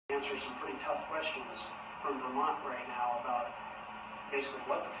Answer some pretty tough questions from Vermont right now about basically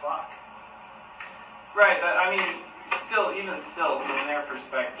what the fuck. Right, but I mean, even still, from their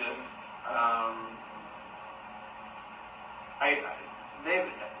perspective,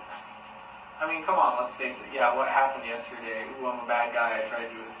 come on, let's face it. Yeah, what happened yesterday? Ooh, I'm a bad guy. I tried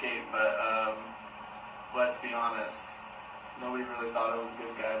to escape, but let's be honest. Nobody really thought I was a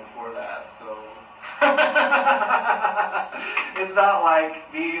good guy before that, so it's not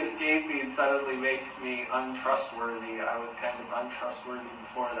like me escaping suddenly makes me untrustworthy. I was kind of untrustworthy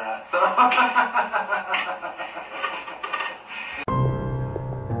before that, so.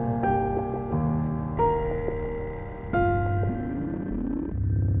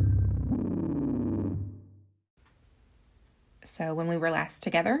 So when we were last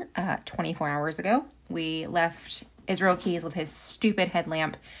together, 24 hours ago, we left Israel Keys with his stupid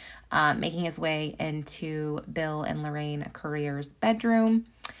headlamp, making his way into Bill and Lorraine Courier's bedroom.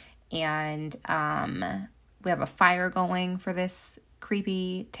 And we have a fire going for this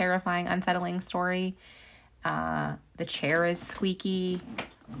creepy, terrifying, unsettling story. The chair is squeaky.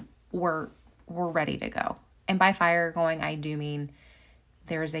 We're ready to go. And by fire going, I do mean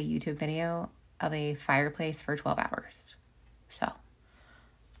there is a YouTube video of a fireplace for 12 hours. So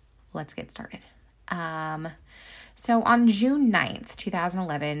let's get started. So on June 9th,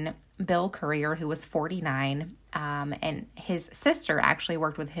 2011, Bill Courier, who was 49, and his sister actually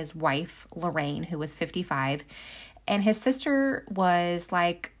worked with his wife, Lorraine, who was 55. And his sister was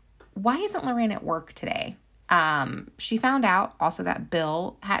like, why isn't Lorraine at work today? She found out also that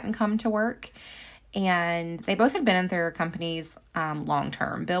Bill hadn't come to work. And they both had been in their companies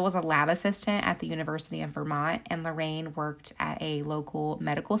long-term. Bill was a lab assistant at the University of Vermont, and Lorraine worked at a local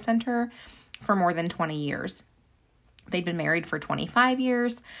medical center for more than 20 years. They'd been married for 25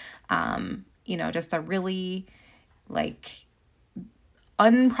 years. Just a really,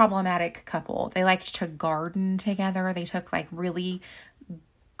 unproblematic couple. They liked to garden together. They took, really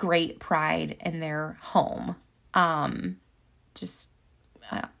great pride in their home.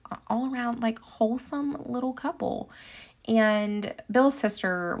 All around wholesome little couple. And Bill's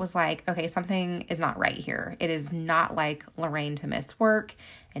sister was like, okay, something is not right here. It is not like Lorraine to miss work,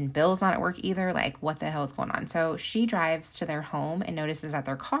 and Bill's not at work either. What the hell is going on? So she drives to their home and notices that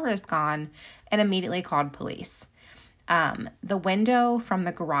their car is gone and immediately called police. The window from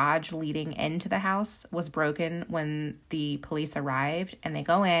the garage leading into the house was broken when the police arrived, and they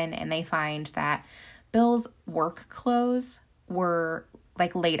go in and they find that Bill's work clothes were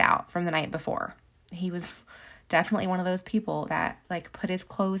laid out from the night before. He was definitely one of those people that put his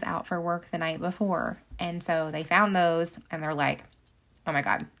clothes out for work the night before. And so they found those and they're like, oh my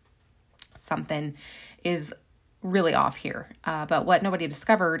God, something is really off here. But what nobody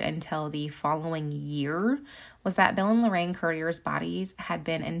discovered until the following year was that Bill and Lorraine Courier's bodies had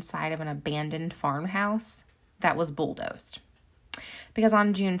been inside of an abandoned farmhouse that was bulldozed. Because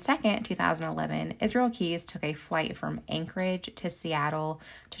on June 2nd, 2011, Israel Keys took a flight from Anchorage to Seattle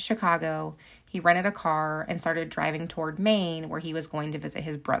to Chicago. He rented a car and started driving toward Maine, where he was going to visit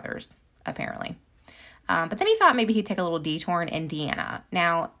his brothers, apparently. But then he thought maybe he'd take a little detour in Indiana.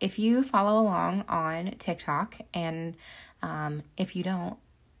 Now, if you follow along on TikTok, and if you don't,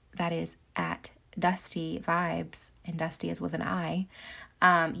 that is at Dusty Vibes, and Dusty is with an I.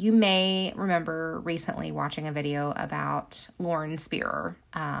 You may remember recently watching a video about Lauren Spearer.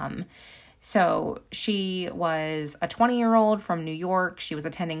 So she was a 20-year-old from New York. She was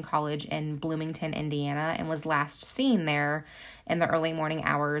attending college in Bloomington, Indiana, and was last seen there in the early morning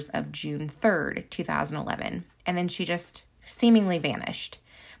hours of June 3rd, 2011. And then she just seemingly vanished.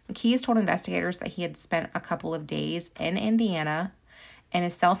 Keys told investigators that he had spent a couple of days in Indiana, and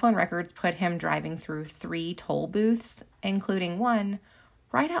his cell phone records put him driving through 3 toll booths, including one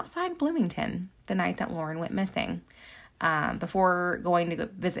right outside Bloomington the night that Lauren went missing. Before going to go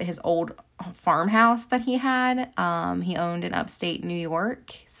visit his old farmhouse that he had, he owned in upstate New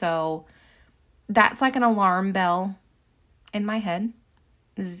York. So that's an alarm bell in my head.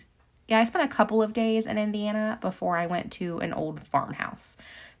 Yeah, I spent a couple of days in Indiana before I went to an old farmhouse,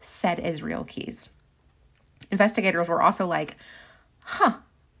 said Israel Keys. Investigators were also like,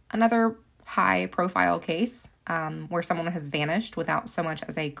 another high-profile case where someone has vanished without so much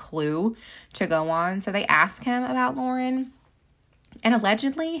as a clue to go on. So they asked him about Lauren, and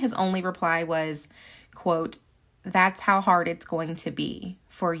allegedly his only reply was, quote, "That's how hard it's going to be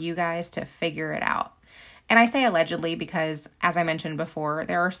for you guys to figure it out." And I say allegedly because, as I mentioned before,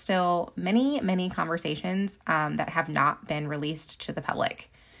 there are still many, many conversations that have not been released to the public.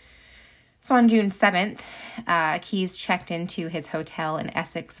 So on June 7th, Keys checked into his hotel in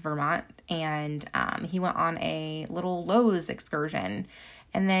Essex, Vermont, and he went on a little Lowe's excursion.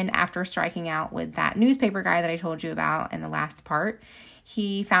 And then after striking out with that newspaper guy that I told you about in the last part,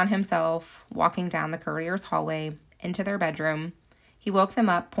 he found himself walking down the courier's hallway into their bedroom. He woke them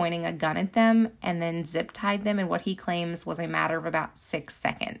up, pointing a gun at them, and then zip-tied them in what he claims was a matter of about 6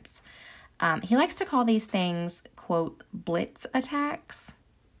 seconds. He likes to call these things, quote, blitz attacks.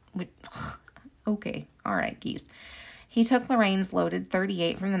 Okay, all right, geese. He took Lorraine's loaded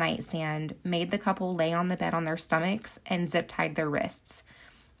 .38 from the nightstand, made the couple lay on the bed on their stomachs, and zip-tied their wrists.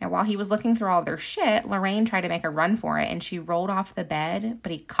 Now, while he was looking through all their shit, Lorraine tried to make a run for it, and she rolled off the bed,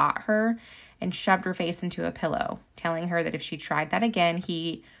 but he caught her and shoved her face into a pillow, telling her that if she tried that again,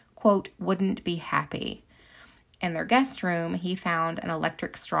 he, quote, wouldn't be happy. In their guest room, he found an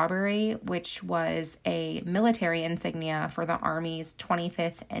electric strawberry, which was a military insignia for the Army's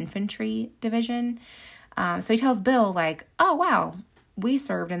 25th Infantry Division. So he tells Bill, like, oh, wow, we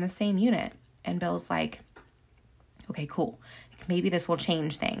served in the same unit. And Bill's like, okay, cool. Maybe this will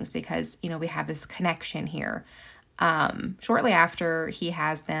change things because, we have this connection here. Shortly after, he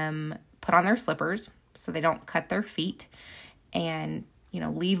has them put on their slippers so they don't cut their feet and,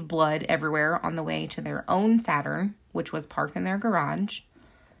 leave blood everywhere on the way to their own Saturn, which was parked in their garage.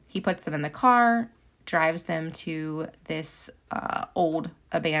 He puts them in the car, drives them to this old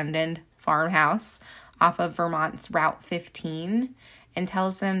abandoned farmhouse off of Vermont's Route 15 and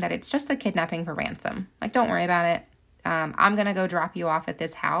tells them that it's just a kidnapping for ransom. Like, don't worry about it. I'm going to go drop you off at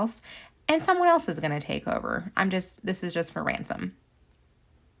this house and someone else is going to take over. This is just for ransom.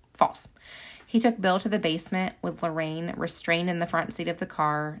 False. He took Bill to the basement with Lorraine restrained in the front seat of the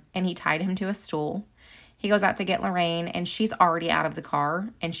car, and he tied him to a stool. He goes out to get Lorraine, and she's already out of the car,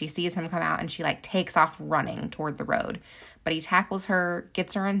 and she sees him come out, and she, takes off running toward the road. But he tackles her,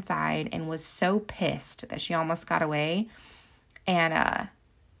 gets her inside, and was so pissed that she almost got away. And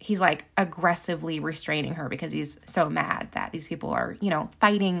he's, aggressively restraining her because he's so mad that these people are,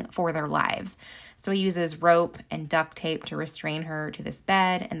 fighting for their lives. So he uses rope and duct tape to restrain her to this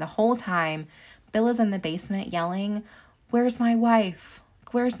bed. And the whole time, Bill is in the basement yelling, "Where's my wife?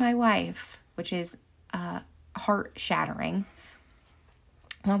 Where's my wife?" Which is heart-shattering.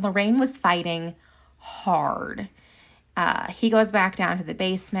 Well, Lorraine was fighting hard. He goes back down to the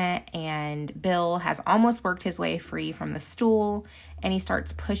basement, and Bill has almost worked his way free from the stool, and he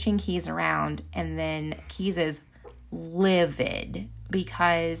starts pushing Keys around, and then Keys is livid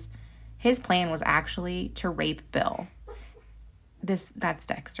because his plan was actually to rape Bill. That's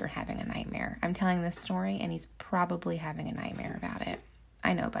Dexter having a nightmare. I'm telling this story, and he's probably having a nightmare about it.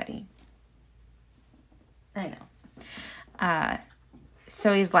 I know, buddy. I know.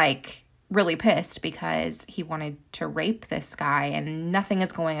 So he's really pissed because he wanted to rape this guy and nothing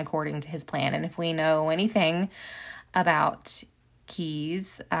is going according to his plan. And if we know anything about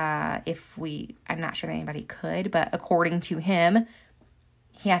Keys, I'm not sure that anybody could, but according to him,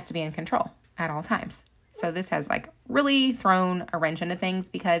 he has to be in control at all times. So this has really thrown a wrench into things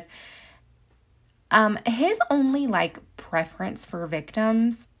because his only preference for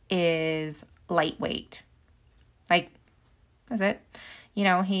victims is lightweight. That's it.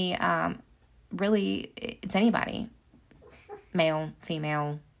 He really, it's anybody. Male,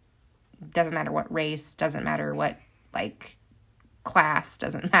 female, doesn't matter what race, doesn't matter what, class,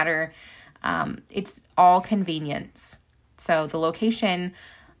 doesn't matter. It's all convenience. So the location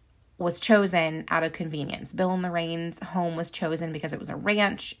was chosen out of convenience. Bill and Lorraine's home was chosen because it was a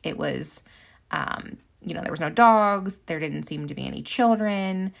ranch. It was, there was no dogs. There didn't seem to be any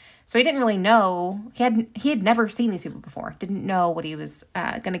children. So he didn't really know. He had never seen these people before. Didn't know what he was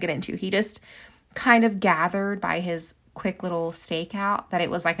going to get into. He just kind of gathered by his quick little stakeout that it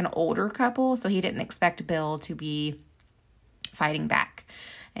was an older couple. So he didn't expect Bill to be fighting back.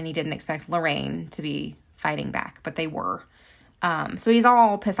 And he didn't expect Lorraine to be fighting back. But they were. So he's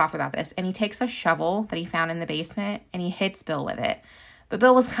all pissed off about this. And he takes a shovel that he found in the basement and he hits Bill with it. But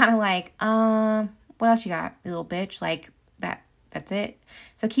Bill was kind of what else you got, you little bitch? That's it.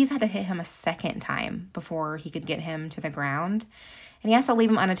 So Keys had to hit him a second time before he could get him to the ground. And he has to leave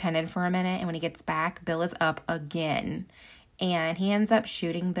him unattended for a minute. And when he gets back, Bill is up again. And he ends up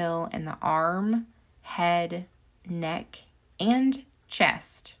shooting Bill in the arm, head, neck, and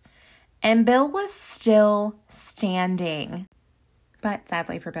chest. And Bill was still standing. But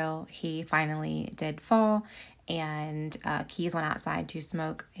sadly for Bill, he finally did fall. And Keys went outside to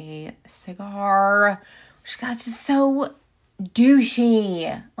smoke a cigar. Which guy's just so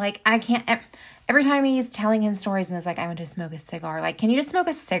douchey. I can't. Every time he's telling his stories and it's I want to smoke a cigar. Can you just smoke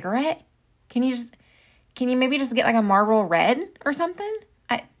a cigarette? Can you maybe just get a Marlboro Red or something?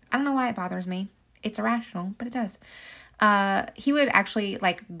 I don't know why it bothers me. It's irrational, but it does. He would actually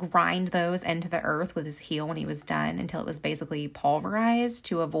like grind those into the earth with his heel when he was done until it was basically pulverized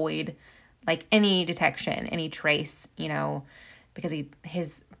to avoid like any detection, any trace, because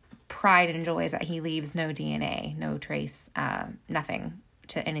his pride and joy is that he leaves no DNA, no trace, nothing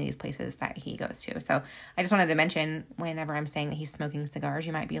to any of these places that he goes to. So I just wanted to mention, whenever I'm saying that he's smoking cigars,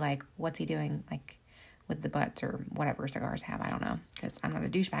 you might be like, what's he doing? Like with the butts or whatever cigars have. I don't know, because I'm not a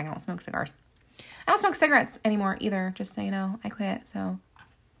douchebag. I don't smoke cigars. I don't smoke cigarettes anymore either, just so you know. I quit, so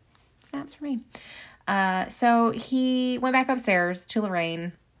snaps for me. So he went back upstairs to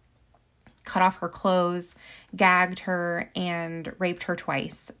Lorraine, cut off her clothes, gagged her, and raped her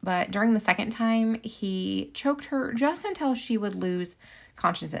twice. But during the second time, he choked her just until she would lose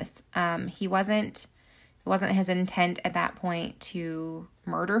consciousness. It wasn't his intent at that point to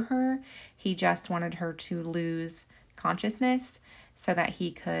murder her. He just wanted her to lose consciousness so that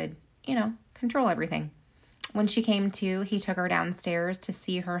he could, control everything. When she came to, he took her downstairs to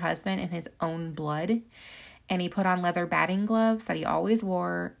see her husband in his own blood, and he put on leather batting gloves that he always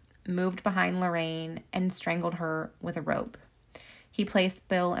wore, moved behind Lorraine, and strangled her with a rope. He placed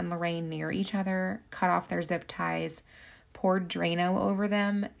Bill and Lorraine near each other, cut off their zip ties, poured Drano over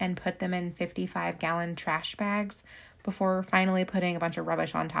them, and put them in 55-gallon trash bags before finally putting a bunch of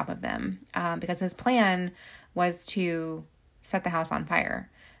rubbish on top of them, because his plan was to set the house on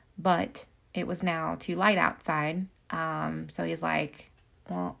fire. But it was now too light outside, so he's like,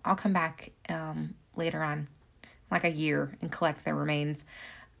 well, I'll come back later on, like a year, and collect their remains.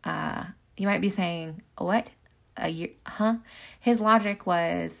 You might be saying, what? A year? Huh? His logic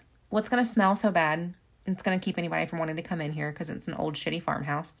was, what's going to smell so bad? It's going to keep anybody from wanting to come in here because it's an old shitty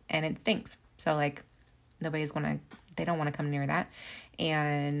farmhouse and it stinks. So like they don't want to come near that.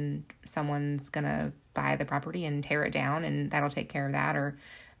 And someone's going to buy the property and tear it down, and that'll take care of that. Or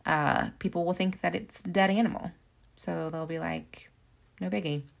people will think that it's dead animal. So they'll be like, no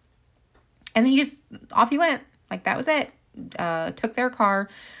biggie. And then off he went. Like that was it. Took their car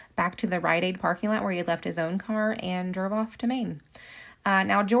back to the Rite Aid parking lot where he had left his own car and drove off to Maine.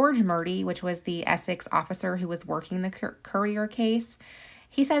 Now, George Murdy, which was the Essex officer who was working the Courier case,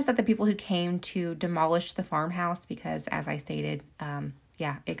 he says that the people who came to demolish the farmhouse, because as I stated,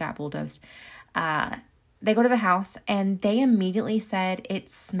 it got bulldozed, they go to the house and they immediately said it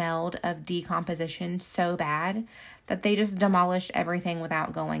smelled of decomposition so bad that they just demolished everything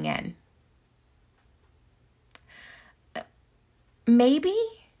without going in.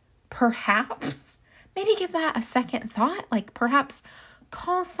 Perhaps give that a second thought. Like perhaps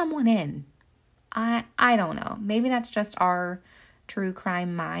call someone in. I don't know. Maybe that's just our true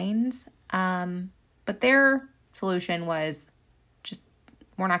crime minds. But their solution was just,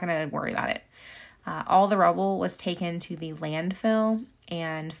 we're not going to worry about it. All the rubble was taken to the landfill,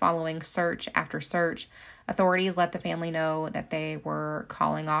 and following search after search, authorities let the family know that they were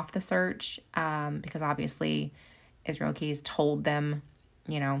calling off the search, because obviously Israel Keys told them,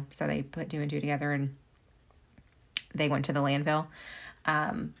 so they put two and two together and they went to the landfill.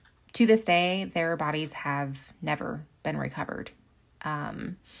 To this day, their bodies have never been recovered.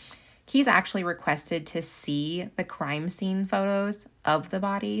 Keys actually requested to see the crime scene photos of the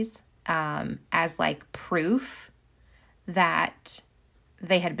bodies as like proof that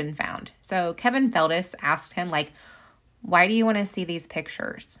they had been found. So Kevin Feldis asked him, like, why do you want to see these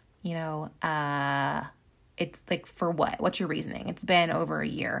pictures? It's like, for what? What's your reasoning? It's been over a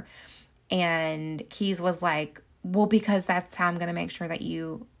year. And Keys was like, well, because that's how I'm going to make sure that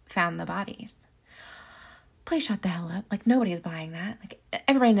you found the bodies. Please shut the hell up. Like, nobody's buying that. Like,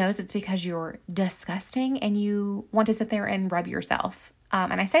 everybody knows it's because you're disgusting and you want to sit there and rub yourself.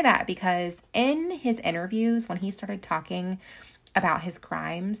 And I say that because in his interviews, when he started talking about his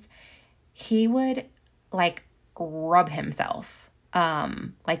crimes, he would like rub himself.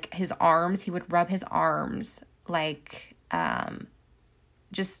 Like his arms, he would rub his arms like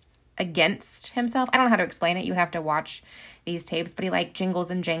just against himself. I don't know how to explain it. You would have to watch these tapes, but he like jingles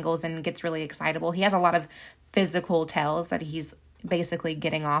and jangles and gets really excitable. He has a lot of physical tells that he's basically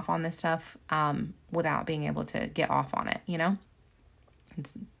getting off on this stuff without being able to get off on it,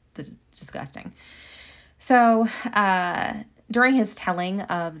 It's disgusting. So during his telling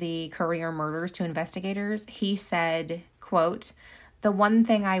of the Courier murders to investigators, he said, quote, "The one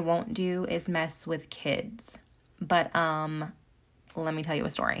thing I won't do is mess with kids. But let me tell you a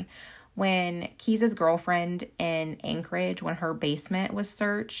story. When Keys' girlfriend in Anchorage, when her basement was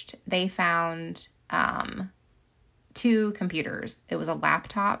searched, they found 2 computers. It was a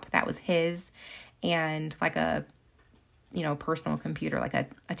laptop that was his and like a, personal computer, like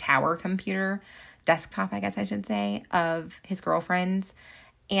a tower computer, desktop, I guess I should say, of his girlfriend's.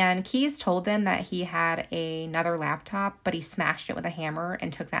 And Keyes told them that he had another laptop, but he smashed it with a hammer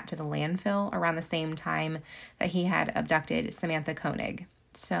and took that to the landfill around the same time that he had abducted Samantha Koenig.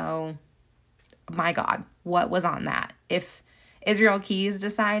 So, my God, what was on that? If Israel Keyes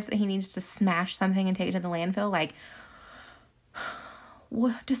decides that he needs to smash something and take it to the landfill, like,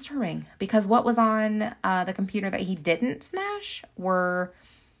 disturbing. Because what was on the computer that he didn't smash were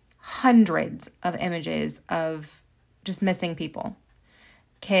hundreds of images of just missing people.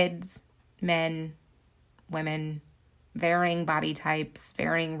 Kids, men, women, varying body types,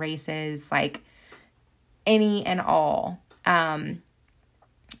 varying races, like any and all. And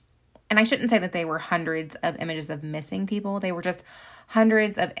I shouldn't say that they were hundreds of images of missing people. They were just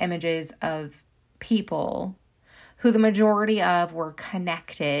hundreds of images of people who the majority of were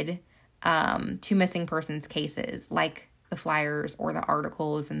connected to missing persons cases, like the flyers or the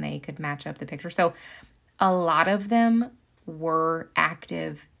articles, and they could match up the picture. So a lot of them were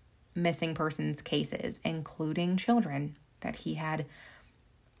active missing persons cases, including children that he had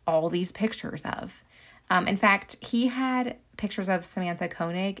all these pictures of. In fact, he had pictures of Samantha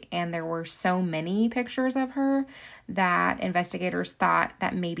Koenig, and there were so many pictures of her that investigators thought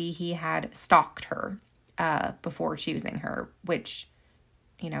that maybe he had stalked her before choosing her, which,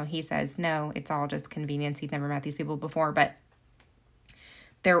 he says, no, it's all just convenience. He'd never met these people before, but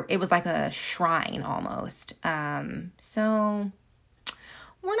it was like a shrine almost. So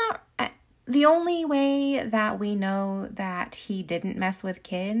we're not, the only way that we know that he didn't mess with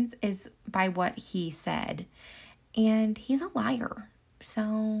kids is by what he said. And he's a liar.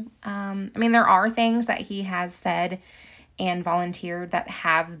 So, there are things that he has said and volunteered that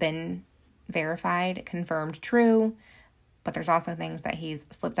have been verified, confirmed true, but there's also things that he's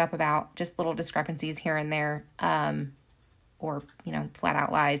slipped up about, just little discrepancies here and there, or, flat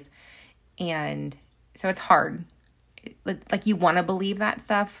out lies. And so it's hard. Like, you want to believe that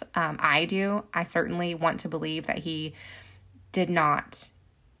stuff. I do. I certainly want to believe that he did not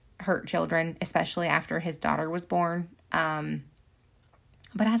hurt children, especially after his daughter was born. But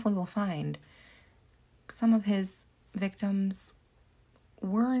as we will find, some of his victims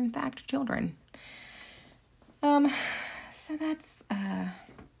were in fact children. So that's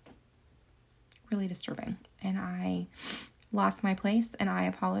really disturbing. And I lost my place, and I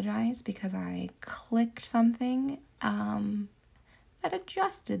apologize because I clicked something that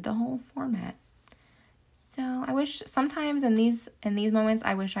adjusted the whole format. So I wish sometimes in these moments,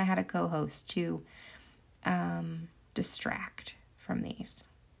 I wish I had a co-host to distract from these.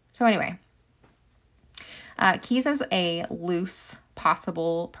 So anyway, Keyes is a loose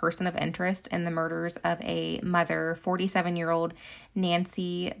possible person of interest in the murders of a mother, 47-year-old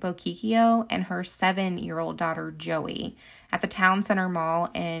Nancy Bochicchio, and her 7-year-old daughter, Joey, at the Town Center Mall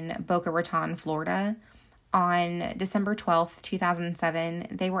in Boca Raton, Florida. On December 12th, 2007,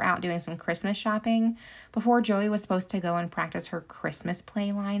 they were out doing some Christmas shopping before Joey was supposed to go and practice her Christmas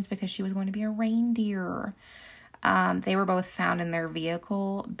play lines because she was going to be a reindeer. They were both found in their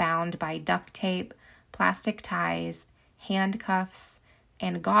vehicle, bound by duct tape, plastic ties, handcuffs,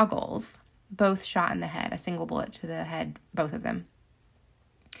 and goggles, both shot in the head, a single bullet to the head, both of them.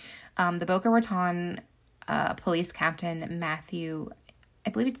 The Boca Raton police captain, Matthew, I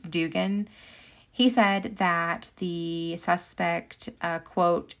believe it's Dugan, he said that the suspect,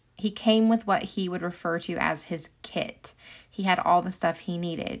 quote, he came with what he would refer to as his kit. He had all the stuff he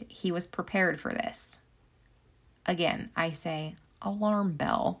needed. He was prepared for this. Again, I say alarm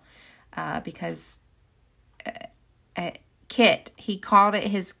bell, because kit, he called it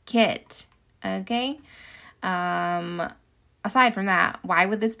his kit. Okay. Aside from that, why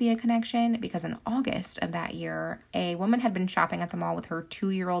would this be a connection? Because in August of that year, a woman had been shopping at the mall with her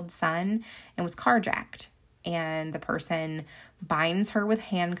 2-year-old son and was carjacked. And the person binds her with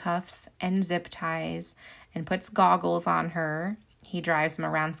handcuffs and zip ties and puts goggles on her. He drives them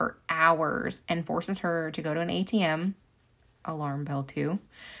around for hours and forces her to go to an ATM. Alarm bell too.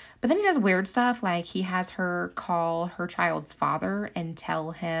 But then he does weird stuff, like he has her call her child's father and tell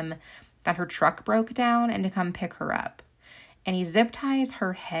him that her truck broke down and to come pick her up. And he zip ties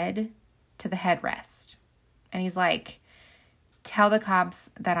her head to the headrest. And he's like, tell the cops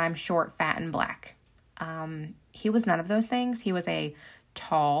that I'm short, fat, and black. He was none of those things. He was a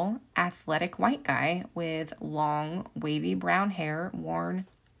tall, athletic white guy with long, wavy brown hair worn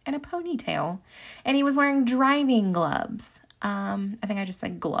in a ponytail. And he was wearing driving gloves. I think I just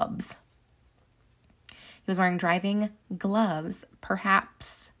said gloves. He was wearing driving gloves,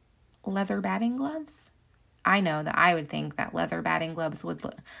 perhaps leather batting gloves. I know that I would think that leather batting gloves would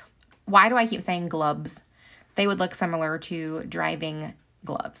look... Why do I keep saying gloves? They would look similar to driving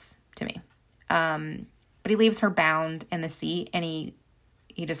gloves to me. But he leaves her bound in the seat, and he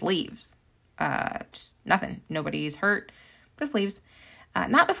he just leaves. Just nothing. Nobody's hurt. Just leaves.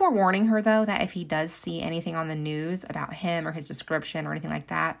 Not before warning her, though, that if he does see anything on the news about him or his description or anything like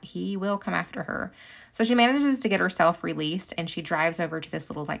that, he will come after her. So she manages to get herself released, and she drives over to this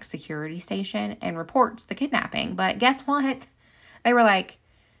little, like, security station and reports the kidnapping. But guess what? They were like,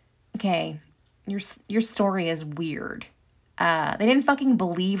 okay, your story is weird. They didn't fucking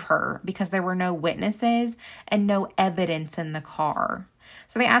believe her because there were no witnesses and no evidence in the car.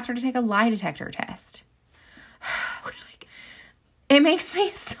 So they asked her to take a lie detector test. It makes me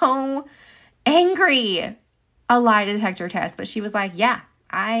so angry, a lie detector test. But she was like, yeah,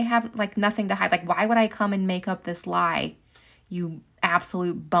 I have like nothing to hide. Like, why would I come and make up this lie? You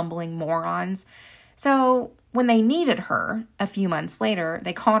absolute bumbling morons. So when they needed her a few months later,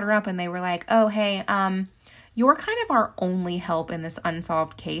 they called her up and they were like, oh, hey, you're kind of our only help in this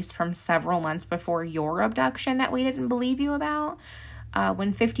unsolved case from several months before your abduction that we didn't believe you about.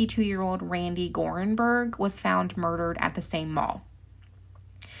 When 52-year-old Randy Gorenberg was found murdered at the same mall.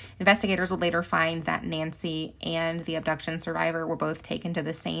 Investigators would later find that Nancy and the abduction survivor were both taken to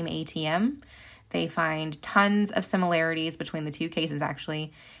the same ATM. They find tons of similarities between the two cases,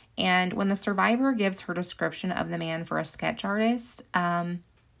 actually. And when the survivor gives her description of the man for a sketch artist, you're going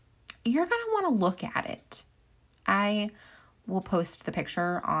to want to look at it. I will post the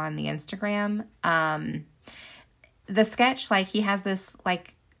picture on the Instagram. The sketch, like, he has this,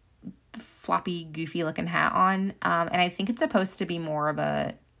 like, floppy, goofy-looking hat on. And I think it's supposed to be more of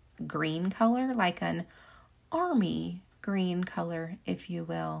a green color, like an army green color, if you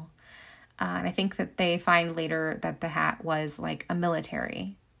will. And I think that they find later that the hat was like a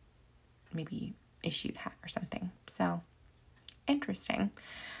military, maybe issued hat or something. So interesting.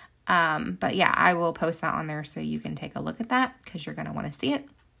 But yeah, I will post that on there so you can take a look at that because you're going to want to see it.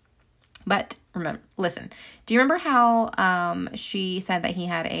 But listen, do you remember how she said that he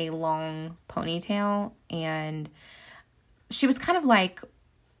had a long ponytail? And she was kind of like,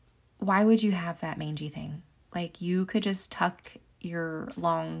 why would you have that mangy thing? Like, you could just tuck your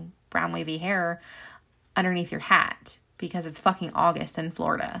long brown wavy hair underneath your hat because it's fucking August in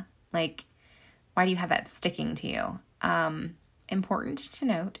Florida. Like, why do you have that sticking to you? Important to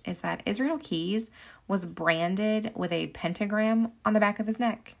note is that Israel Keyes was branded with a pentagram on the back of his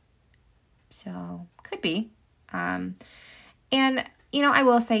neck. So, could be. And, you know, I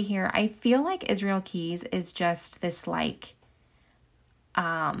will say here, I feel like Israel Keyes is just this, like,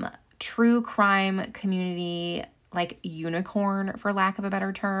 true crime community, like, unicorn, for lack of a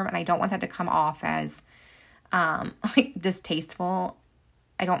better term. And I don't want that to come off as, like, distasteful.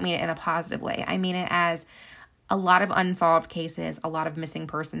 I don't mean it in a positive way. I mean it as a lot of unsolved cases, a lot of missing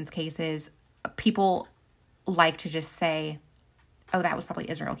persons cases. People like to just say, oh, that was probably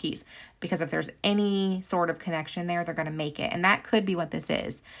Israel Keyes. Because if there's any sort of connection there, they're going to make it. And that could be what this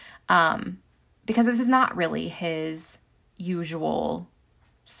is. Because this is not really his usual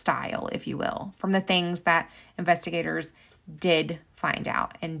style, if you will, from the things that investigators did find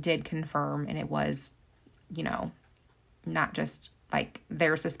out and did confirm. And it was, you know, not just like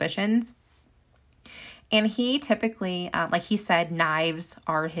their suspicions. And he typically, like he said, knives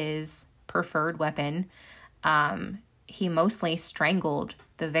are his preferred weapon. He mostly strangled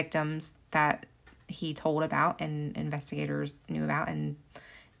the victims that he told about and investigators knew about and,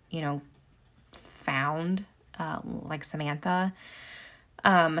 you know, found, like Samantha.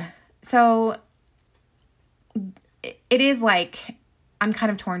 So it is like, I'm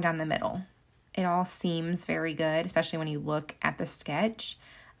kind of torn down the middle. It all seems very good, especially when you look at the sketch,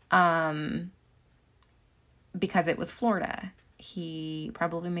 because it was Florida. He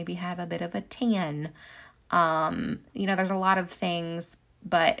probably maybe had a bit of a tan. You know, there's a lot of things,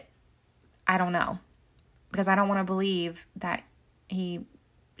 but I don't know, because I don't want to believe that he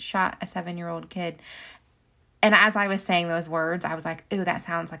shot a 7-year-old kid. And as I was saying those words, I was like, ooh, that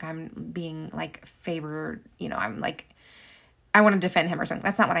sounds like I'm being, like, favored. You know, I'm like, I want to defend him or something.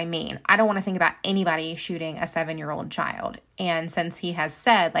 That's not what I mean. I don't want to think about anybody shooting a 7-year-old child. And since he has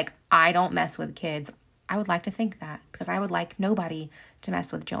said, like, I don't mess with kids, I would like to think that, because I would like nobody to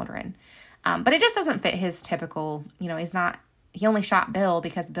mess with children. But it just doesn't fit his typical, you know, he only shot Bill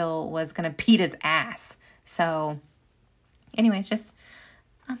because Bill was going to beat his ass. So anyway, it's just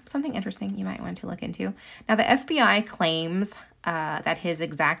something interesting you might want to look into. Now, the FBI claims that his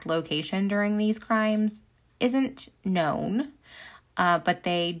exact location during these crimes isn't known, but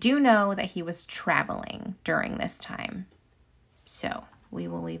they do know that he was traveling during this time. So we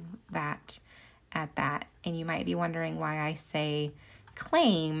will leave that at that. And you might be wondering why I say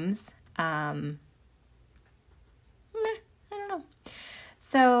claims. I don't know.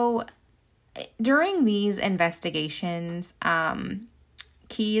 So during these investigations,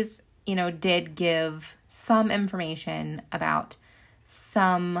 Keyes, did give some information about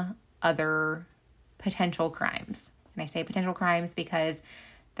some other potential crimes. And I say potential crimes because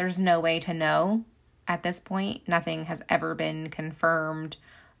there's no way to know at this point. Nothing has ever been confirmed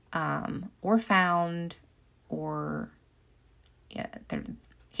or found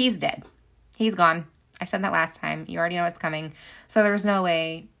he's dead. He's gone. I said that last time. You already know it's coming. So there's no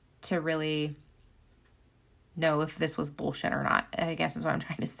way to really know if this was bullshit or not, I guess is what I'm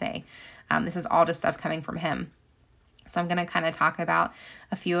trying to say. This is all just stuff coming from him. So I'm going to kind of talk about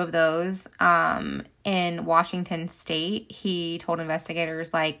a few of those. In Washington State, he told investigators,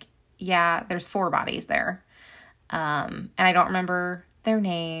 yeah, there's 4 bodies there. And I don't remember their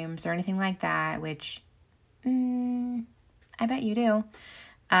names or anything like that, which I bet you do.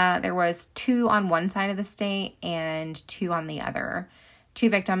 There was 2 on one side of the state and 2 on the other. 2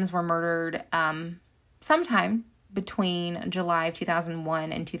 victims were murdered sometime between July of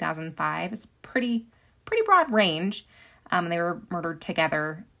 2001 and 2005. It's pretty broad range. They were murdered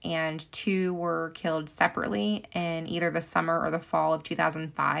together, and 2 were killed separately in either the summer or the fall of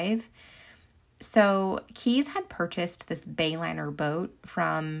 2005. So Keyes had purchased this Bayliner boat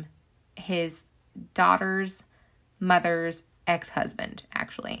from his daughter's mother's ex-husband,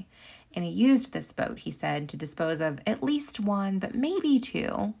 actually. And he used this boat, he said, to dispose of at least 1, but maybe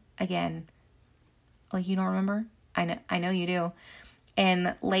 2. Again, you don't remember? I know you do.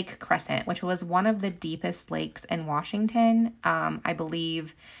 In Lake Crescent, which was one of the deepest lakes in Washington. I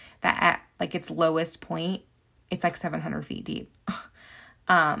believe that at its lowest point, it's 700 feet deep.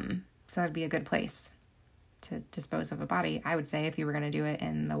 So that'd be a good place to dispose of a body, I would say, if you were going to do it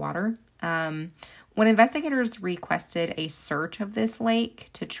in the water. When investigators requested a search of this lake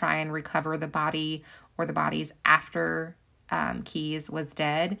to try and recover the body or the bodies after Keyes was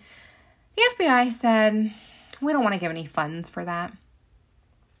dead, the FBI said, we don't want to give any funds for that.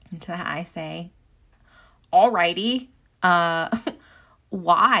 And to that I say, alrighty,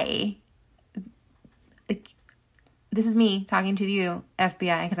 why? This is me talking to you,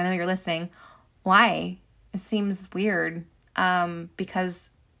 FBI, because I know you're listening. Why? It seems weird because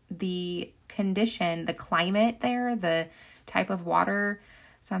the condition, the climate there, the type of water,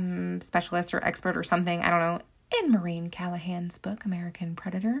 some specialist or expert or something, I don't know, in Maureen Callahan's book, American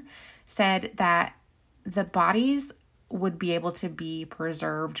Predator, said that the bodies would be able to be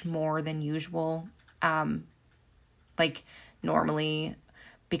preserved more than usual, normally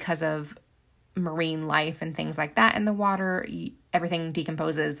because of marine life and things like that in the water. Everything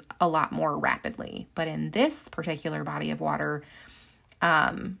decomposes a lot more rapidly. But in this particular body of water,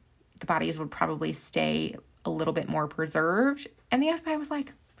 the bodies would probably stay a little bit more preserved. And the FBI was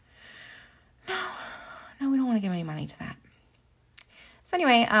like, no, we don't want to give any money to that. So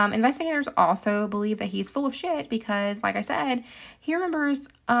anyway, investigators also believe that he's full of shit because, like I said, he remembers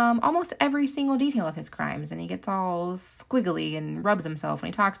almost every single detail of his crimes, and he gets all squiggly and rubs himself when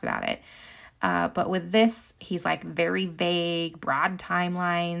he talks about it. But with this, he's very vague, broad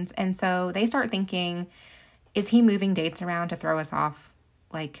timelines. And so they start thinking, is he moving dates around to throw us off?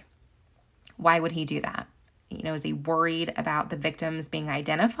 Why would he do that? Is he worried about the victims being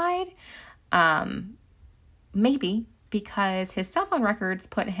identified? Maybe, because his cell phone records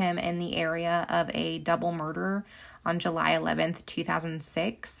put him in the area of a double murder on July 11th,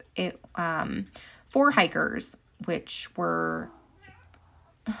 2006. 4 hikers, which were...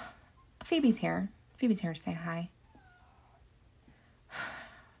 Phoebe's here. Phoebe's here to say hi.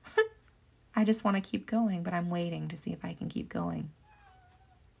 I just want to keep going, but I'm waiting to see if I can keep going.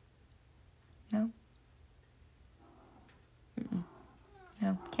 No? Mm-mm.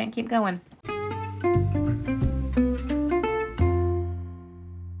 No, can't keep going.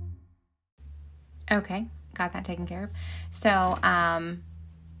 Okay, got that taken care of. So,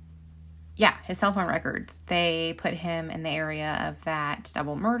 his cell phone records, they put him in the area of that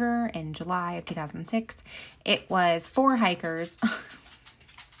double murder in July of 2006. It was 4 hikers.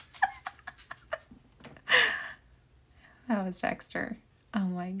 That was Dexter. Oh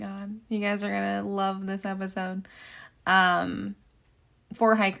my God. You guys are going to love this episode. 4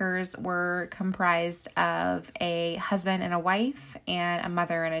 hikers were comprised of a husband and a wife and a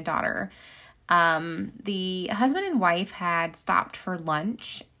mother and a daughter. The husband and wife had stopped for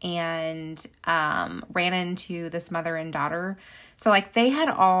lunch and ran into this mother and daughter. So they had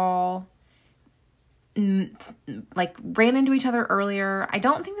all ran into each other earlier. I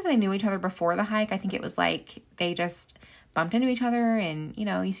don't think that they knew each other before the hike. I think it was they just bumped into each other, and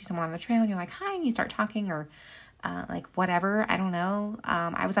you see someone on the trail and you're like, hi, and you start talking, or whatever. I don't know.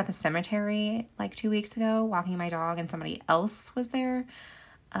 I was at the cemetery 2 weeks ago walking my dog, and somebody else was there.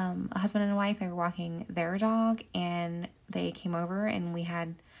 a husband and a wife. They were walking their dog, and they came over, and we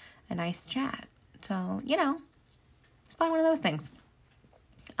had a nice chat. So, it's probably one of those things.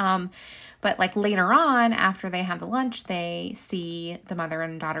 But like later on, after they have the lunch, they see the mother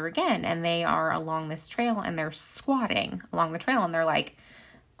and daughter again, and they are along this trail, and they're squatting along the trail, and they're like,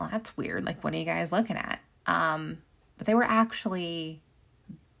 well, that's weird. Like, what are you guys looking at? But they were actually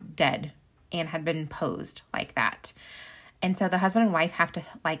dead and had been posed like that. And so the husband and wife have to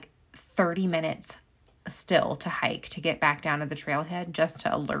 30 minutes still to hike to get back down to the trailhead just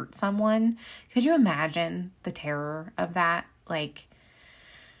to alert someone. Could you imagine the terror of that?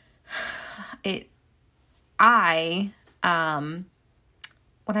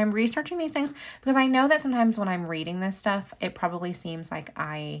 When I'm researching these things, because I know that sometimes when I'm reading this stuff, it probably seems like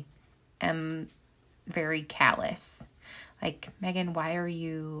I am very callous. Like, Megan, why are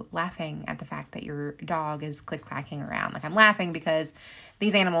you laughing at the fact that your dog is click-clacking around? Like, I'm laughing because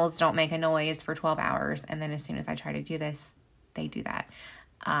these animals don't make a noise for 12 hours, and then as soon as I try to do this, they do that.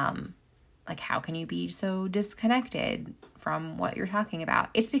 How can you be so disconnected from what you're talking about?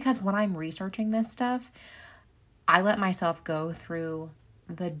 It's because when I'm researching this stuff, I let myself go through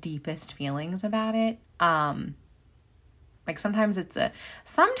the deepest feelings about it. Sometimes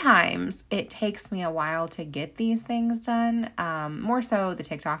it takes me a while to get these things done. More so the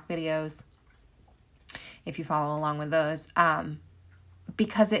TikTok videos, if you follow along with those,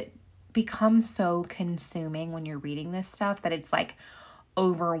 because it becomes so consuming when you're reading this stuff that it's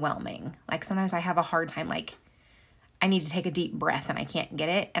overwhelming. Sometimes I have a hard time, I need to take a deep breath and I can't get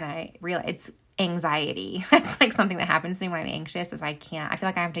it. And I realize it's anxiety. That's something that happens to me when I'm anxious is I feel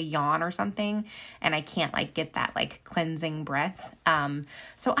like I have to yawn or something and I can't get that cleansing breath.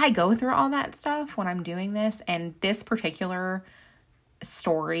 So I go through all that stuff when I'm doing this, and this particular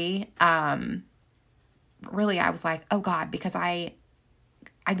story, really I was like, oh God, because I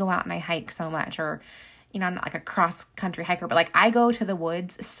go out and I hike so much, or, I'm not a cross country hiker, but I go to the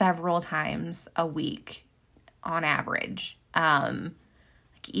woods several times a week on average.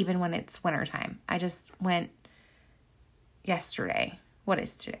 Even when it's wintertime. I just went yesterday. What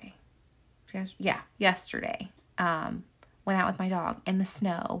is today? Yesterday. Went out with my dog in the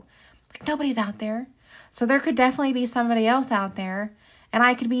snow. Nobody's out there. So there could definitely be somebody else out there, and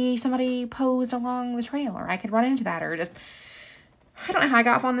I could be somebody posed along the trail, or I could run into that, or just, I don't know how I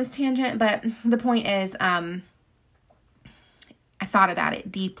got off on this tangent, but the point is, I thought about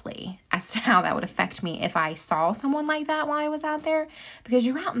it deeply as to how that would affect me if I saw someone like that while I was out there, because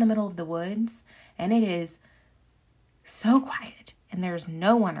you're out in the middle of the woods and it is so quiet and there's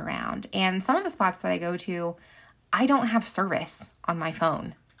no one around. And some of the spots that I go to, I don't have service on my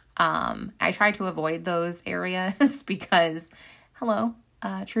phone. I try to avoid those areas because, hello,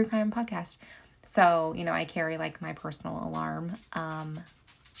 true crime podcast. So, I carry my personal alarm.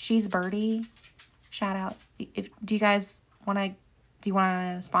 She's Birdie. Shout out. Do you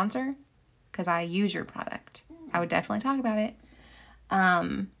want to sponsor? Because I use your product. I would definitely talk about it.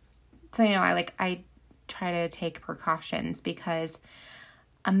 So, I try to take precautions, because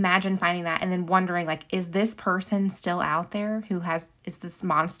imagine finding that and then wondering, is this person still out there is this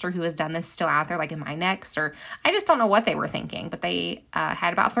monster who has done this still out there? Am I next? Or I just don't know what they were thinking, but they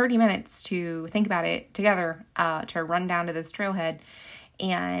had about 30 minutes to think about it together, to run down to this trailhead.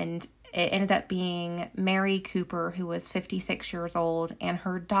 And it ended up being Mary Cooper, who was 56 years old, and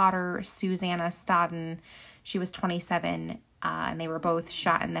her daughter, Susanna Stodden. She was 27, and they were both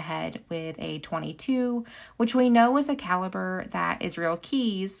shot in the head with a .22, which we know is a caliber that Israel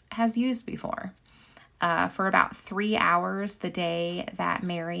Keys has used before. For about 3 hours the day that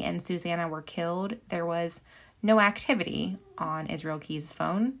Mary and Susanna were killed, there was no activity on Israel Keys'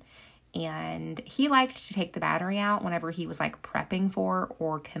 phone. And he liked to take the battery out whenever he was prepping for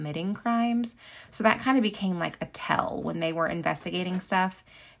or committing crimes. So that kind of became a tell when they were investigating stuff.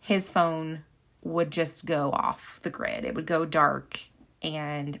 His phone would just go off the grid. It would go dark,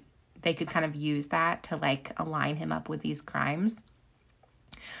 and they could kind of use that to align him up with these crimes.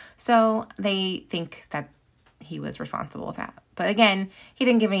 So they think that he was responsible with that. But again, he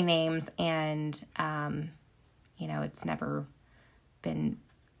didn't give any names, and, it's never been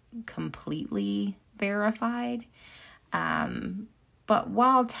completely verified. But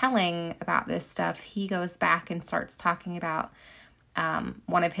while telling about this stuff, he goes back and starts talking about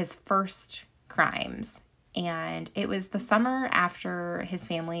one of his first crimes. And it was the summer after his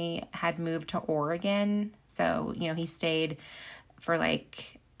family had moved to Oregon. So, he stayed for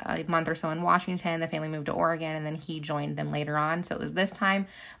a month or so in Washington. The family moved to Oregon, and then he joined them later on. So it was this time,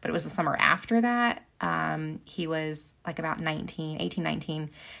 but it was the summer after that. He was about 18, 19,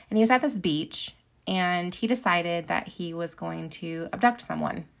 and he was at this beach, and he decided that he was going to abduct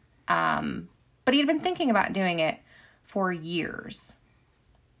someone. But he had been thinking about doing it for years.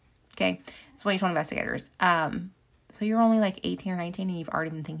 Okay, that's what he told investigators. So you're only like 18 or 19 and you've already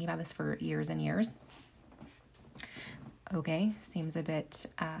been thinking about this for years and years. Okay, seems a bit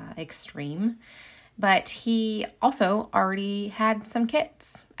extreme. But he also already had some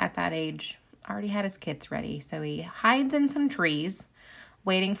kits at that age. Already had his kits ready. So he hides in some trees,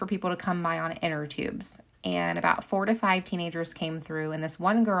 waiting for people to come by on inner tubes. And about 4 to 5 teenagers came through, and this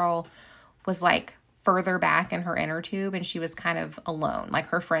one girl was like further back in her inner tube, and she was kind of alone. Like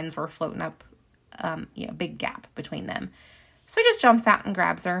her friends were floating up, big gap between them. So he just jumps out and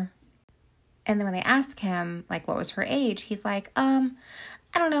grabs her. And then when they ask him, like, what was her age, he's like, I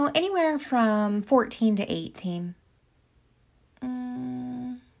don't know, anywhere from 14 to 18.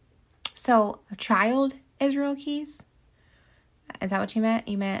 So a child, Israel Keys? Is that what you meant?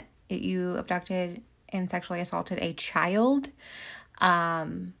 You meant you abducted and sexually assaulted a child? I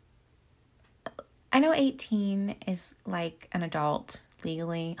know 18 is like an adult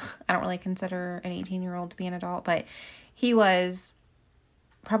legally. I don't really consider an 18-year-old to be an adult, but he was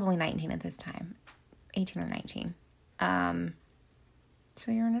probably 19 at this time, 18 or 19.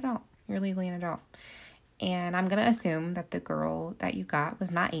 So you're an adult. You're legally an adult. And I'm going to assume that the girl that you got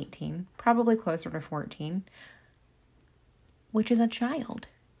was not 18, probably closer to 14, which is a child.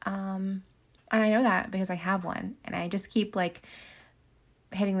 And I know that because I have one. And I just keep like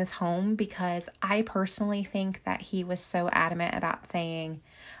hitting this home because I personally think that he was so adamant about saying,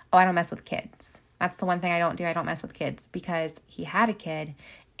 oh, I don't mess with kids. That's the one thing I don't do. I don't mess with kids, because he had a kid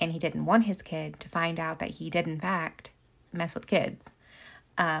and he didn't want his kid to find out that he did in fact mess with kids.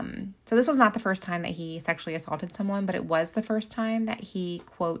 So this was not the first time that he sexually assaulted someone, but it was the first time that he,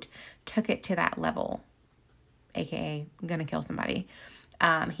 quote, took it to that level, aka gonna kill somebody.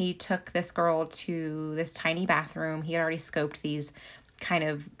 He took this girl to this tiny bathroom. He had already scoped these kind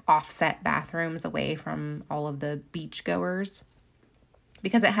of offset bathrooms away from all of the beachgoers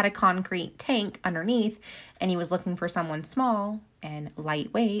because it had a concrete tank underneath, and he was looking for someone small and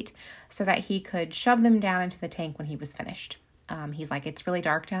lightweight so that he could shove them down into the tank when he was finished. He's like, it's really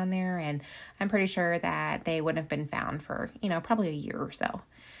dark down there, and I'm pretty sure that they wouldn't have been found for, probably a year or so.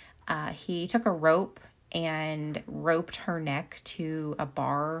 He took a rope and roped her neck to a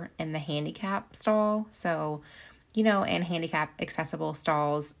bar in the handicap stall. So, in handicap accessible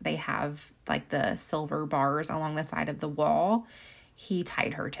stalls, they have like the silver bars along the side of the wall. He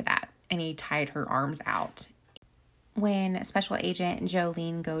tied her to that, and he tied her arms out. When Special Agent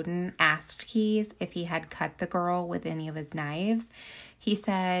Jolene Godin asked Keys if he had cut the girl with any of his knives, he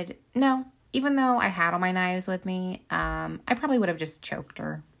said, no, even though I had all my knives with me, I probably would have just choked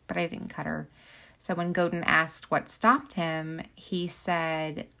her, but I didn't cut her. So when Godin asked what stopped him, he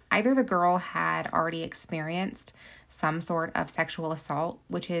said either the girl had already experienced some sort of sexual assault,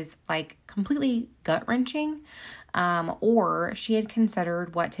 which is like completely gut-wrenching, or she had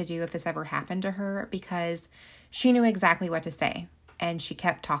considered what to do if this ever happened to her, because she knew exactly what to say, and she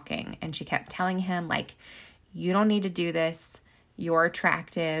kept talking, and she kept telling him, like, you don't need to do this. You're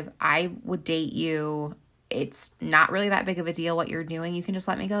attractive. I would date you. It's not really that big of a deal what you're doing. You can just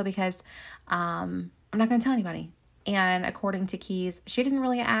let me go because I'm not going to tell anybody. And according to Keys, she didn't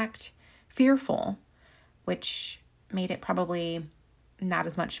really act fearful, which made it probably not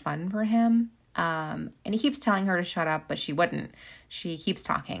as much fun for him. And he keeps telling her to shut up, but she wouldn't. She keeps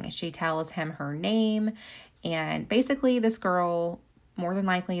talking. She tells him her name. And basically this girl, more than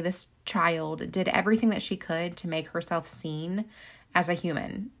likely this child, did everything that she could to make herself seen as a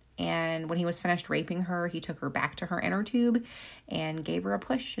human. And when he was finished raping her, he took her back to her inner tube and gave her a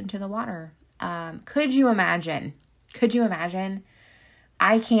push into the water. Could you imagine?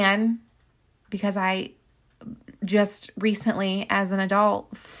 I can, because I just recently, as an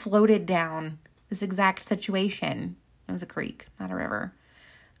adult, floated down this exact situation. It was a creek, not a river.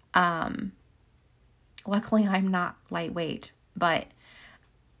 Luckily, I'm not lightweight, but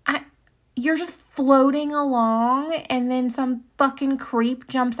you're just floating along and then some fucking creep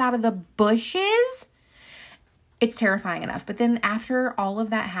jumps out of the bushes. It's terrifying enough. But then after all of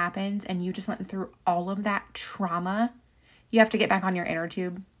that happens and you just went through all of that trauma, you have to get back on your inner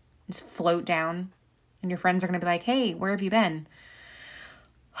tube, just float down, and your friends are going to be like, hey, where have you been?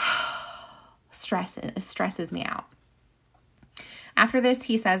 Stresses me out. After this,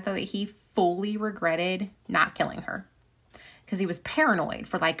 he says, though, that he fully regretted not killing her because he was paranoid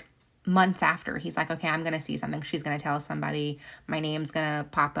for like months after. He's like, okay, I'm going to see something. She's going to tell somebody. My name's going to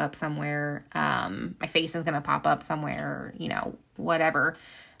pop up somewhere. My face is going to pop up somewhere, whatever.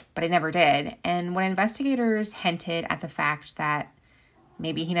 But it never did. And when investigators hinted at the fact that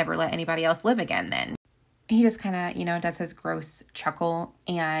maybe he never let anybody else live again then. He just kind of, does his gross chuckle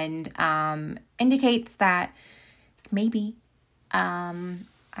and indicates that maybe,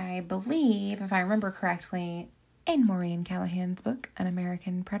 I believe, if I remember correctly, in Maureen Callahan's book, An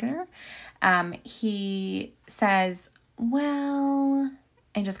American Predator, he says, well,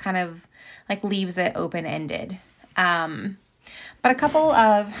 and just kind of like leaves it open-ended. But a couple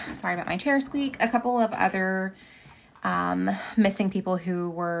of, sorry about my chair squeak, a couple of other missing people who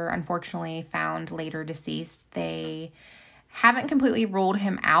were unfortunately found later deceased, they haven't completely ruled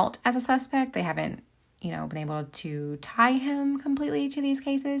him out as a suspect. They haven't, been able to tie him completely to these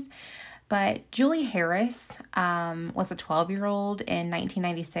cases. But Julie Harris was a 12-year-old in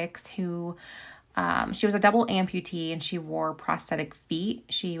 1996 who, she was a double amputee and she wore prosthetic feet.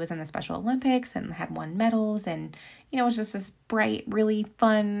 She was in the Special Olympics and had won medals and, was just this bright, really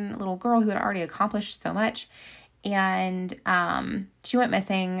fun little girl who had already accomplished so much. And she went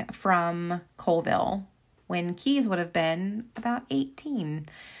missing from Colville when Keyes would have been about 18.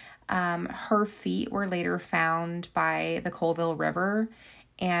 Her feet were later found by the Colville River,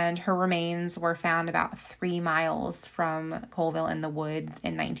 and her remains were found about 3 miles from Colville in the woods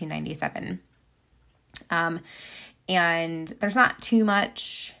in 1997. And there's not too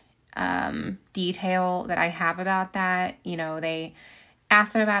much detail that I have about that. They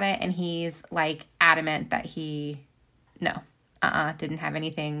asked him about it, and he's like adamant that he didn't have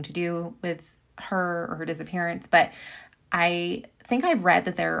anything to do with her or her disappearance. But I think I've read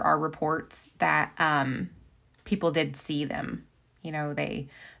that there are reports that people did see them. They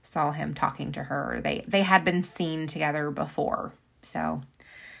saw him talking to her. They had been seen together before. So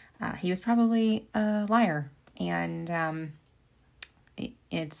he was probably a liar. And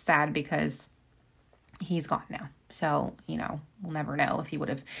it's sad because he's gone now. So, we'll never know if he would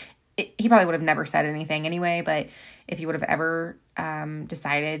have, he probably would have never said anything anyway, but if he would have ever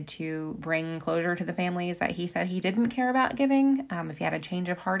decided to bring closure to the families that he said he didn't care about giving, if he had a change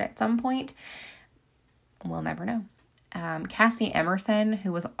of heart at some point, we'll never know. Cassie Emerson,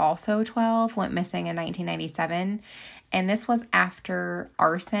 who was also 12, went missing in 1997. And this was after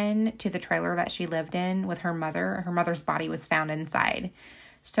arson to the trailer that she lived in with her mother. Her mother's body was found inside.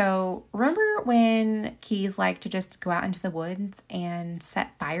 So remember when Keyes liked to just go out into the woods and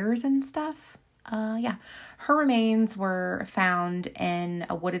set fires and stuff? Yeah. Her remains were found in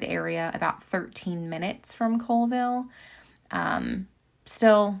a wooded area about 13 minutes from Colville.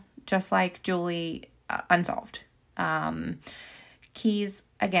 Still, just like Julie, unsolved. Keyes,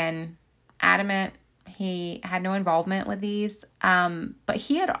 again, adamant he had no involvement with these, but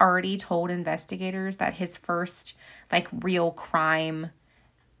he had already told investigators that his first, real crime,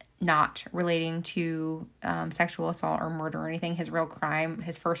 not relating to sexual assault or murder or anything, his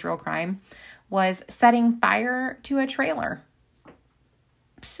first real crime, was setting fire to a trailer.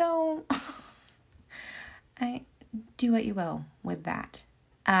 So, I do what you will with that.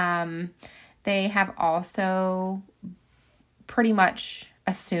 They have also pretty much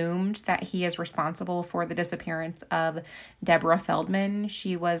assumed that he is responsible for the disappearance of Deborah Feldman.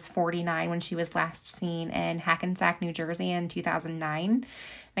 She was 49 when she was last seen in Hackensack, New Jersey in 2009.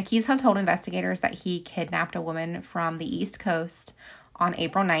 Now, Keyes had told investigators that he kidnapped a woman from the East Coast on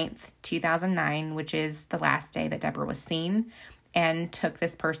April 9th, 2009, which is the last day that Deborah was seen, and took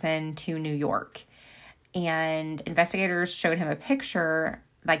this person to New York. And investigators showed him a picture,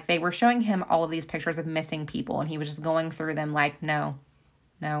 they were showing him all of these pictures of missing people, and he was just going through them no.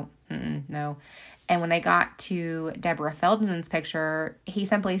 And when they got to Deborah Feldman's picture, he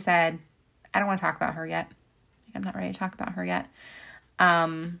simply said, I don't want to talk about her yet. I'm not ready to talk about her yet.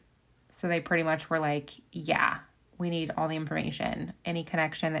 So they pretty much were like, yeah, we need all the information, any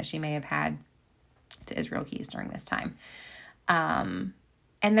connection that she may have had to Israel Keyes during this time. And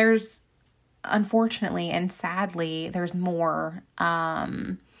there's, unfortunately and sadly, there's more,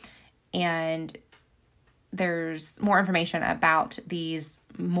 and there's more information about these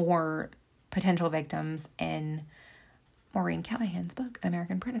more potential victims in Maureen Callahan's book, An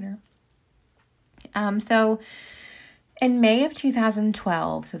American Predator. So in May of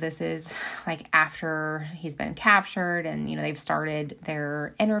 2012, so this is after he's been captured and, they've started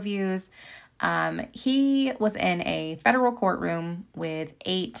their interviews, he was in a federal courtroom with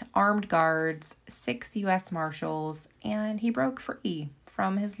 8 armed guards, 6 U.S. Marshals, and he broke free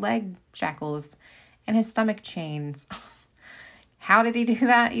from his leg shackles and his stomach chains. How did he do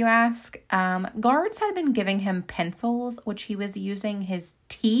that, you ask? Guards had been giving him pencils, which he was using his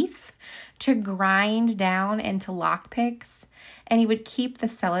teeth to grind down into lockpicks, and he would keep the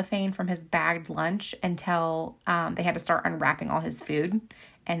cellophane from his bagged lunch until they had to start unwrapping all his food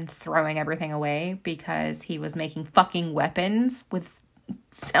and throwing everything away because he was making fucking weapons with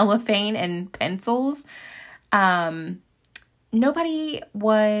cellophane and pencils. Nobody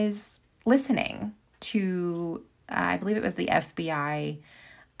was listening to, I believe it was the FBI,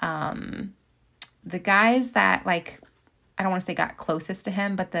 the guys that, like, I don't want to say got closest to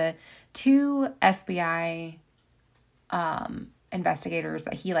him, but the two FBI investigators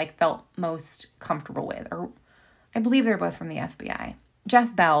that he, like, felt most comfortable with, or I believe they're both from the FBI.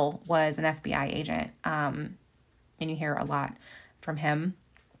 Jeff Bell was an FBI agent, and you hear a lot from him,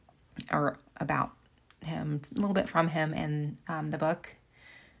 or about him, a little bit from him in the book,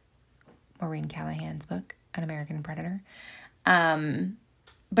 Maureen Callahan's book, An American Predator.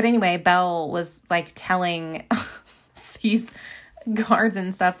 But anyway, Bell was, like, telling these guards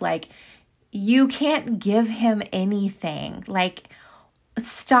and stuff, like, you can't give him anything. Like,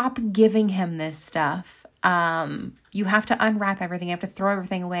 stop giving him this stuff. You have to unwrap everything. You have to throw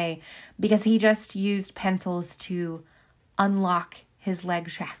everything away, because he just used pencils to unlock his leg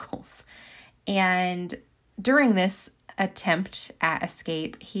shackles. And during this attempt at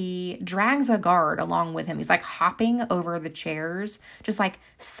escape, he drags a guard along with him. He's, like, hopping over the chairs, just, like,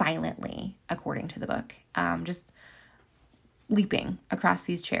 silently, according to the book. Just leaping across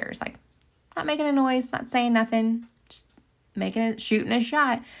these chairs, like, not making a noise, not saying nothing, just shooting a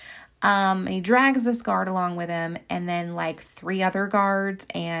shot. And he drags this guard along with him, and then, like, 3 other guards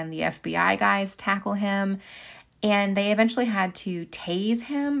and the FBI guys tackle him. And they eventually had to tase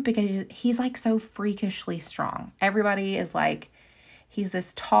him because he's like so freakishly strong. Everybody is like, he's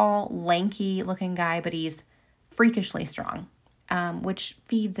this tall, lanky looking guy, but he's freakishly strong, which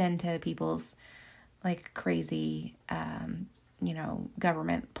feeds into people's, like, crazy,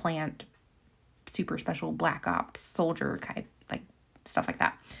 government plant, super special black ops soldier type, like, stuff like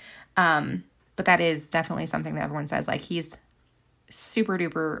that. But that is definitely something that everyone says, like, he's super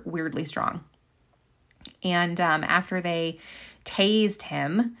duper weirdly strong. And after they tased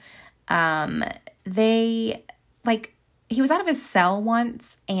him, he was out of his cell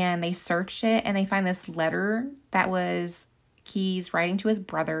once, and they searched it, and they find this letter that he's writing to his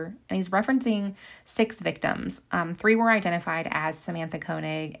brother, and he's referencing 6 victims. 3 were identified as Samantha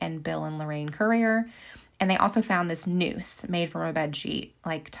Koenig and Bill and Lorraine Currier. And they also found this noose made from a bed sheet,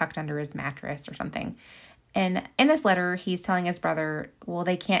 like, tucked under his mattress or something. And in this letter, he's telling his brother, well,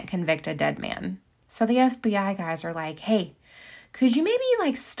 they can't convict a dead man. So the FBI guys are like, hey, could you maybe,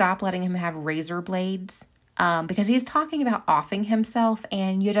 like, stop letting him have razor blades? Because he's talking about offing himself,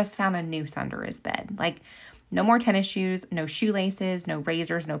 and you just found a noose under his bed. Like, no more tennis shoes, no shoelaces, no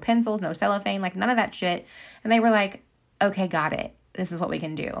razors, no pencils, no cellophane, like, none of that shit. And they were like, okay, got it. This is what we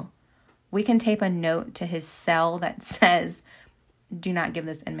can do. We can tape a note to his cell that says, do not give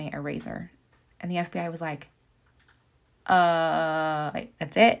this inmate a razor. And the FBI was like,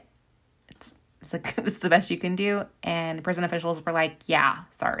 that's it? It's the best you can do? And prison officials were like, yeah,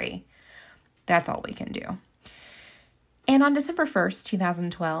 sorry. That's all we can do. And on December 1st,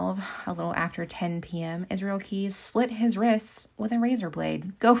 2012, a little after 10 p.m., Israel Keyes slit his wrist with a razor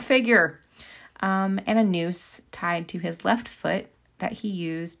blade. Go figure. And a noose tied to his left foot that he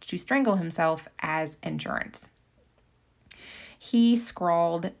used to strangle himself as insurance. He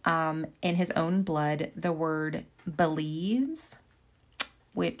scrawled in his own blood the word Belize,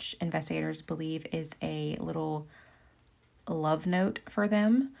 which investigators believe is a little love note for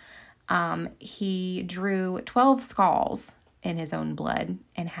them. He drew 12 skulls in his own blood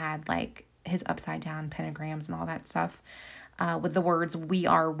and had, like, his upside down pentagrams and all that stuff with the words, "We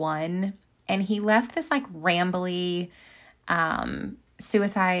are one." And he left this, like, rambly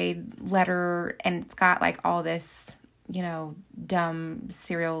suicide letter, and it's got, like, all this, dumb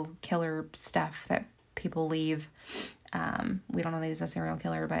serial killer stuff that people leave. We don't know that he's a serial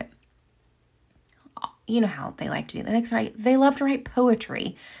killer, but you know how they like to do. They love to write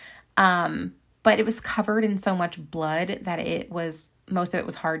poetry. But it was covered in so much blood that most of it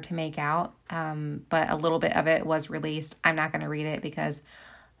was hard to make out. But a little bit of it was released. I'm not going to read it because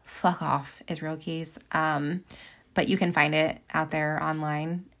fuck off, Israel Keyes. But you can find it out there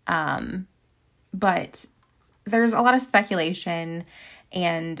online. But there's a lot of speculation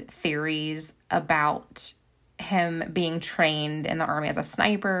and theories about him being trained in the army as a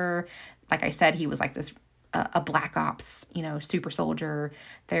sniper. Like I said, he was like this, a black ops, super soldier.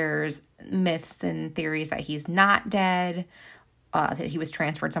 There's myths and theories that he's not dead, that he was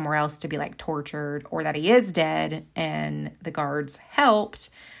transferred somewhere else to be, like, tortured, or that he is dead and the guards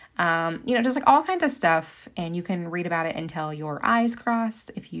helped. Just, like, all kinds of stuff, and you can read about it until your eyes cross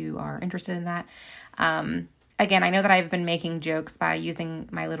if you are interested in that. Again, I know that I've been making jokes by using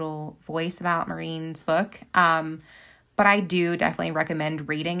my little voice about Maureen's book, but I do definitely recommend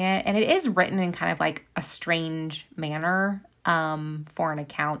reading it. And it is written in kind of like a strange manner. for an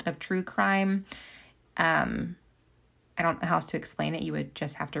account of true crime. I don't know how else to explain it. You would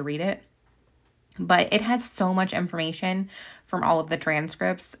just have to read it. But it has so much information from all of the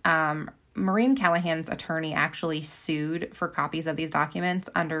transcripts. Maureen Callahan's attorney actually sued for copies of these documents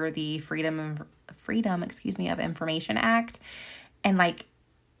under the Freedom of Information Act. And like,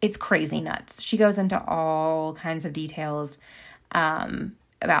 it's crazy nuts. She goes into all kinds of details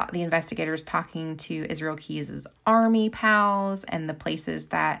about the investigators talking to Israel Keyes' army pals and the places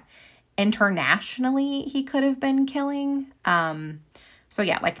that internationally he could have been killing. So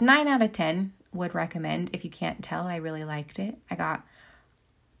yeah, like 9 out of 10 would recommend. If you can't tell, I really liked it. I got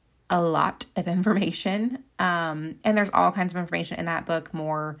a lot of information. And there's all kinds of information in that book,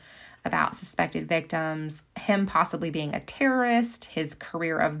 more about suspected victims, him possibly being a terrorist, his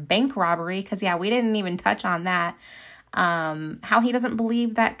career of bank robbery, because yeah, we didn't even touch on that. How he doesn't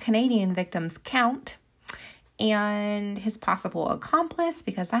believe that Canadian victims count, and his possible accomplice,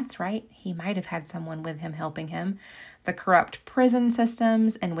 because that's right, he might have had someone with him helping him, the corrupt prison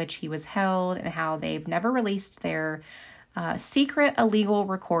systems in which he was held, and how they've never released their secret illegal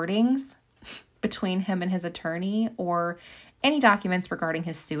recordings between him and his attorney, or any documents regarding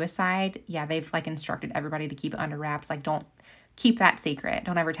his suicide. Yeah, they've like instructed everybody to keep it under wraps. Like, don't keep that secret.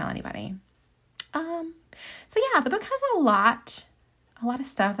 Don't ever tell anybody. So yeah, the book has a lot of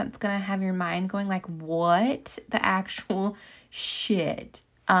stuff that's going to have your mind going like, what the actual shit?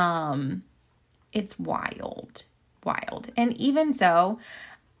 It's wild. And even so,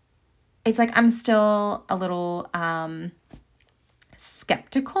 it's like, I'm still a little,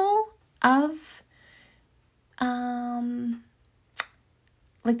 skeptical of,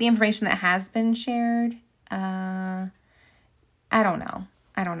 like the information that has been shared. I don't know.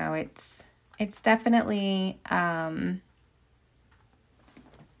 It's definitely,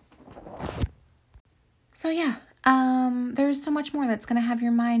 so yeah, there's so much more that's going to have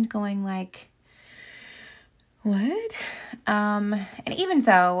your mind going like, what? And even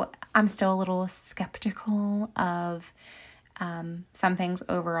so, I'm still a little skeptical of, some things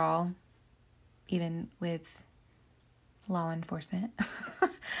overall, even with law enforcement.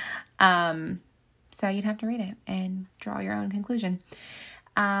 So you'd have to read it and draw your own conclusion.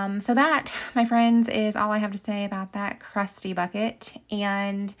 So that, my friends, is all I have to say about that crusty bucket.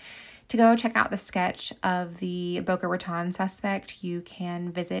 And to go check out the sketch of the Boca Raton suspect, you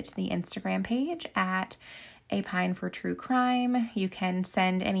can visit the Instagram page at A Pine for True Crime. You can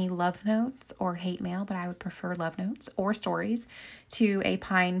send any love notes or hate mail, but I would prefer love notes or stories, to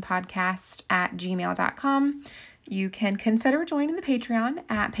apinepodcast@gmail.com. You can consider joining the Patreon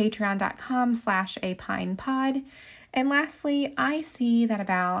at patreon.com/apinepod. And lastly, I see that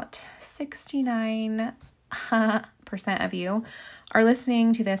about 69% of you are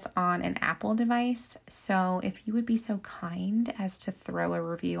listening to this on an Apple device. So if you would be so kind as to throw a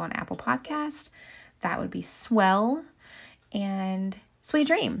review on Apple Podcasts, that would be swell. And sweet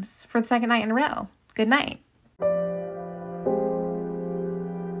dreams for the second night in a row. Good night.